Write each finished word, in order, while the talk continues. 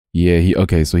Yeah,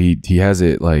 okay, so he has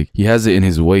it like he has it in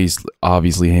his waist,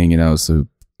 obviously hanging out, so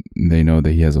they know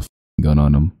that he has a gun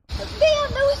on him. Van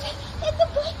that was in the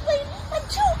bike lane and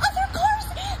 2 other cars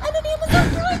and an Amazon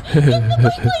Prime in the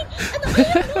bike lane, and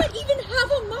I am not even half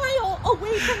a mile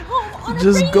away from home on a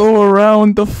Just go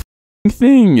around the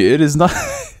thing. It is not.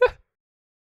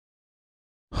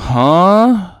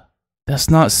 Huh? That's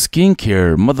not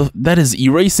skincare, mother. That is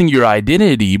erasing your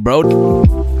identity, bro.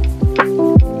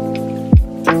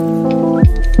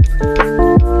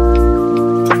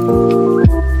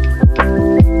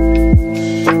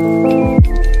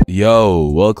 Yo,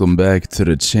 welcome back to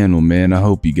the channel, man. I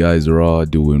hope you guys are all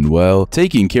doing well,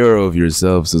 taking care of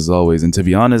yourselves as always. And to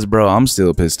be honest, bro, I'm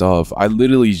still pissed off. I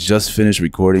literally just finished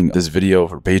recording this video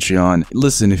for Patreon.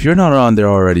 Listen, if you're not on there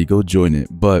already, go join it.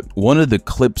 But one of the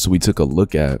clips we took a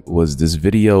look at was this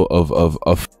video of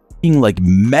like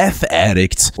meth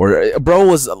addict, or bro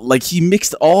was like, he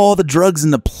mixed all the drugs in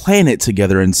the planet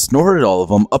together and snorted all of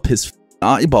them up his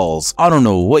eyeballs. I don't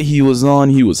know what he was on.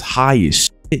 He was high as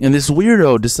shit. And this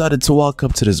weirdo decided to walk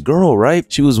up to this girl, right?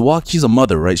 She's a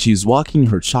mother, right? She's walking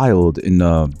her child in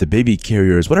the baby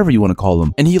carriers, whatever you want to call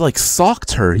them. And he like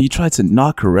socked her. He tried to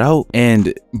knock her out,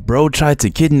 and bro tried to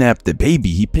kidnap the baby.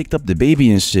 He picked up the baby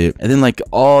and shit. And then like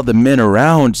all the men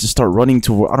around just start running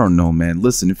to her. I don't know, man.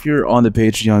 Listen, if you're on the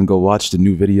Patreon, go watch the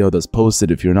new video that's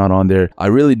posted. If you're not on there, I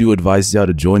really do advise y'all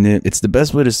to join it. It's the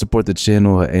best way to support the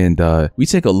channel. And we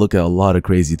take a look at a lot of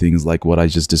crazy things like what I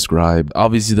just described.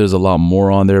 Obviously, there's a lot more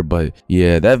on there, but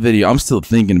yeah, that video, I'm still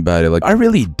thinking about it. Like, I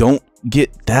really don't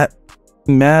get that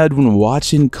mad when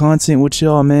watching content with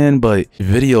y'all, man, but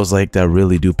videos like that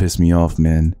really do piss me off,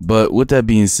 man. But with that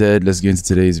being said, let's get into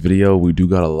today's video. We do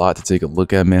got a lot to take a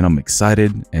look at, man. I'm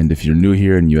excited, and if you're new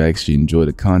here and you actually enjoy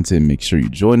the content, make sure you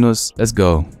join us. Let's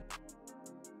go.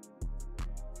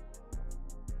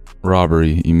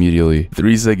 Robbery immediately.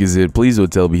 3 seconds in. Please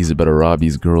don't tell me he's about to rob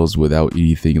these girls without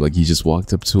anything. Like, he just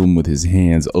walked up to him with his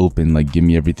hands open, like, give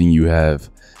me everything you have.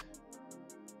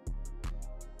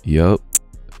 Yup.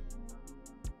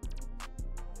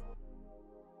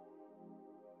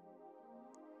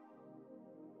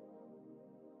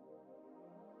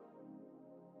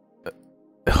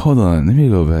 Hold on, let me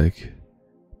go back.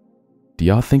 Do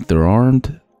y'all think they're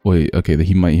armed? Wait, okay,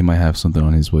 he might have something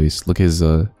on his waist. Look, his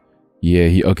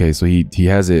yeah, okay, so he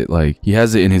has it like he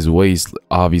has it in his waist,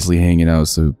 obviously hanging out,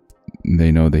 so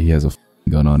they know that he has a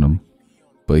gun on him.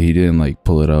 But he didn't like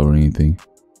pull it out or anything.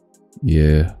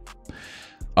 Yeah,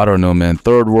 I don't know, man.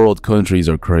 Third world countries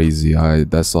are crazy.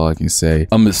 That's all I can say.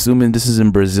 I'm assuming this is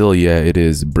in Brazil. Yeah, it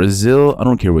is. Brazil, I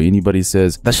don't care what anybody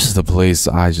says. That's just a place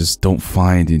I just don't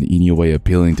find in any way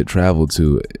appealing to travel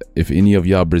to. If any of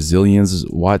y'all Brazilians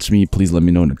watch me, please let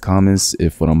me know in the comments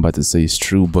if what I'm about to say is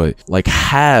true. But like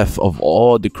half of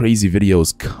all the crazy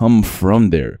videos come from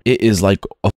there. It is like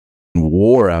a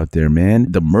war out there,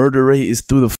 man. The murder rate is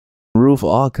through the roof,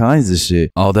 all kinds of shit.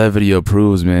 All that video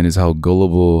proves, man, is how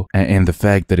gullible and the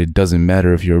fact that it doesn't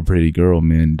matter if you're a pretty girl,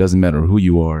 man. It doesn't matter who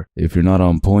you are. If you're not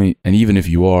on point, and even if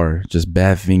you are, just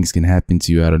bad things can happen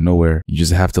to you out of nowhere. You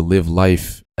just have to live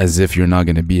life as if you're not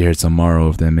gonna be here tomorrow,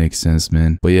 if that makes sense,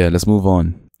 man. But yeah, let's move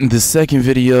on. The second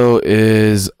video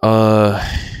is I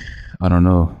don't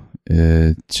know.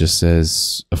 It just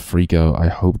says a freak out. I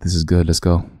hope this is good. Let's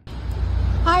go.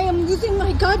 I am losing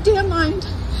my goddamn mind.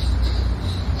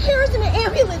 Here's an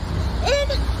ambulance in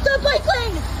the bike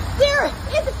lane. There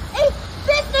is a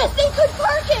business they could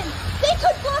park in. They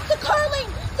could block the car lane.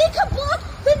 They could block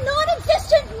the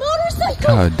non-existent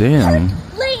motorcycle God damn.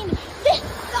 lane.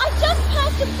 I just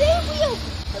passed a van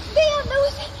that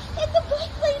was in the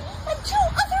bike lane and 2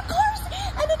 other cars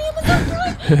and an Amazon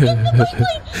Prime in the bike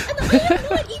lane. And I am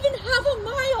not even half a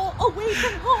mile away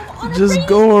from home on just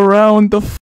go around the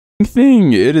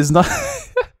thing. It is not.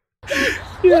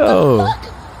 Yo.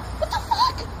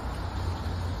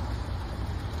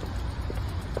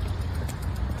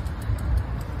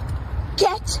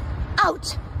 Get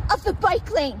out of the bike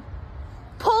lane.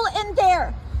 Pull in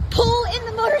there. Pull in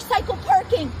the motorcycle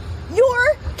parking.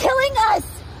 You're killing us.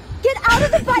 Get out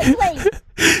of the bike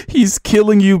lane. He's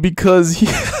killing you because he...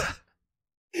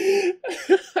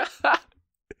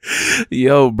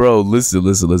 Yo, bro, listen.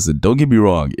 Don't get me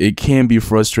wrong. It can be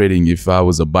frustrating if I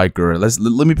was a biker.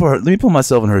 Let me put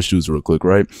myself in her shoes real quick,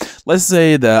 right? Let's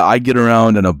say that I get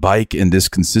around on a bike and this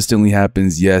consistently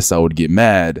happens. Yes, I would get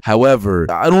mad. However,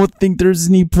 I don't think there's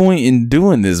any point in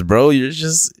doing this, bro. She's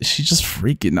just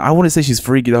freaking. I wouldn't say she's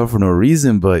freaking out for no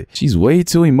reason, but she's way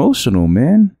too emotional,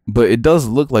 man. But it does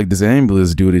look like this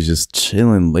ambulance dude is just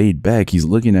chilling, laid back. He's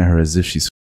looking at her as if she's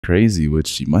crazy, which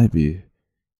she might be.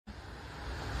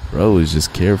 Bro is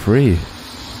just carefree.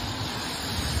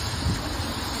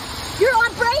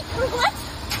 For what?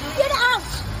 Get out!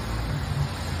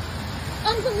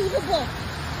 Unbelievable.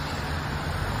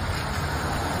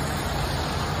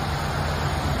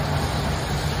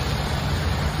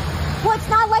 Well, it's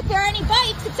not like there are any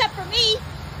bites except for me.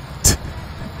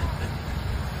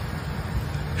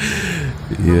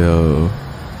 Yo.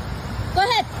 Go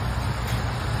ahead.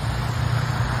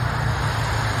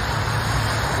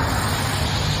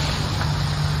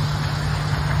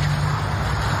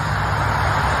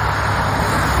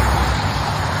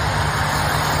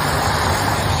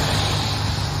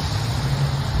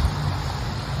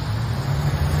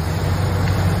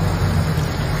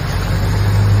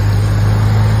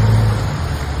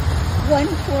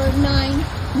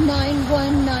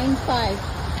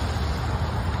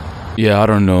 Yeah, I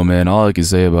don't know, man. All I can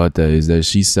say about that is that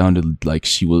she sounded like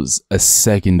she was a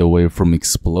second away from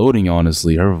exploding,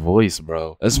 honestly. Her voice,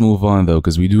 bro. Let's move on, though,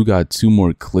 because we do got 2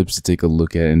 more clips to take a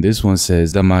look at. And this one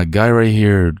says that my guy right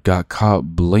here got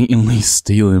caught blatantly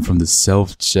stealing from the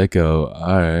self-checkout.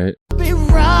 All right. Be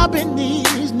robbing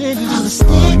these niggas.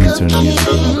 Let me turn the music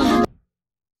on.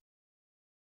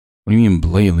 What do you mean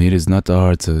blatantly? It is not that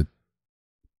hard to...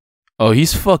 Oh,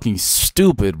 he's fucking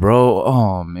stupid, bro.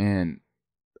 Oh, man.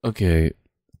 Okay,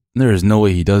 there is no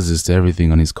way he does this to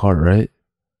everything on his cart, right?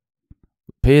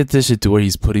 Pay attention to where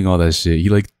he's putting all that shit. He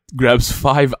like grabs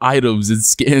 5 items and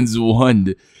scans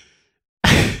 1.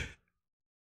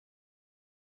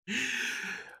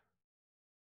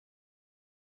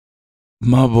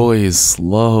 My boy is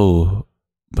slow,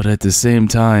 but at the same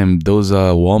time, those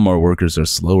Walmart workers are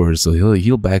slower, so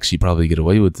he'll actually probably get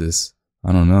away with this.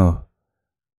 I don't know.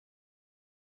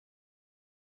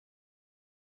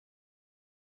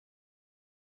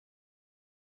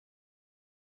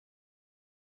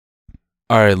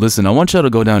 Alright, listen, I want y'all to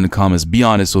go down in the comments, be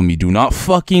honest with me, do not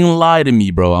fucking lie to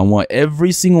me, bro. I want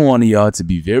every single one of y'all to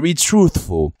be very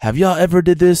truthful. Have y'all ever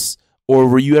did this? Or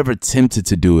were you ever tempted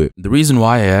to do it? The reason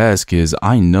why I ask is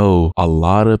I know a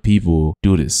lot of people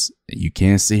do this. You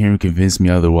can't sit here and convince me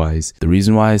otherwise. The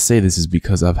reason why I say this is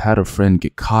because I've had a friend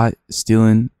get caught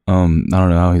stealing. I don't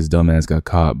know how his dumb ass got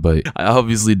caught, but I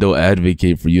obviously don't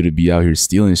advocate for you to be out here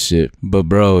stealing shit. But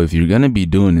bro, if you're gonna be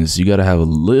doing this, you gotta have a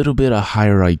little bit of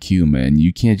higher IQ, man.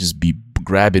 You can't just be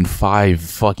grabbing 5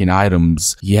 fucking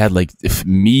items. He had like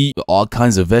meat, all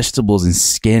kinds of vegetables, and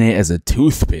scan it as a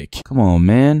toothpick. Come on,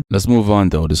 man. Let's move on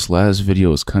though. This last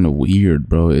video is kind of weird,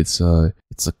 bro. It's a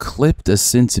clip that's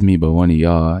sent to me by one of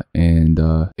y'all, and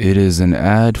it is an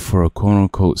ad for a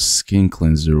quote-unquote skin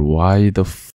cleanser. Why the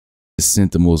f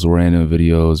sent the most random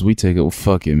videos? We take it. Well,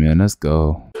 fuck it, man. Let's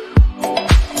go.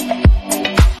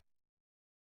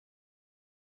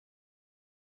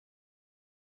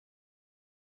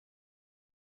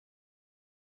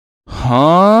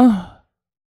 Huh?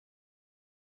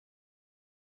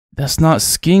 That's not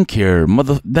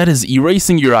skincare, that is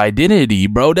erasing your identity,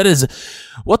 bro. That is,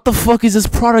 what the fuck is this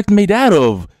product made out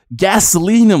of?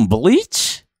 Gasoline and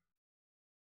bleach?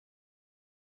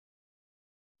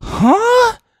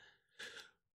 Huh?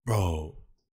 Bro,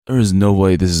 there is no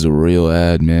way this is a real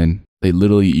ad, man. They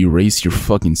literally erase your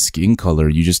fucking skin color.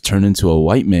 You just turn into a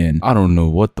white man. I don't know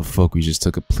what the fuck we just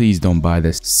took. Please don't buy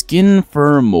this. Skin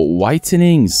Firm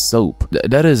Whitening Soap.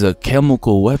 That is a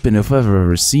chemical weapon if I've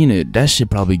ever seen it. That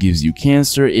shit probably gives you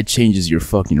cancer. It changes your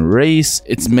fucking race.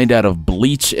 It's made out of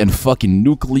bleach and fucking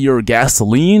nuclear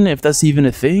gasoline, if that's even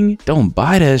a thing. Don't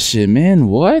buy that shit, man.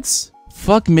 What?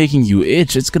 Fuck making you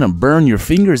itch. It's gonna burn your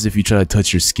fingers if you try to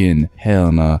touch your skin.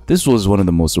 Hell nah. This was one of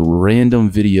the most random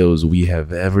videos we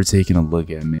have ever taken a look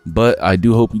at, man. But I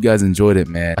do hope you guys enjoyed it,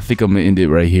 man. I think I'm gonna end it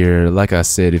right here. Like I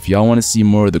said, if y'all want to see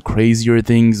more of the crazier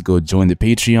things, go join the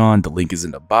Patreon. The link is in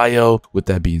the bio. With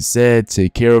that being said,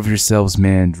 take care of yourselves,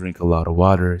 man. Drink a lot of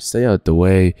water. Stay out the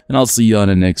way. And I'll see you on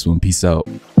the next one. Peace out.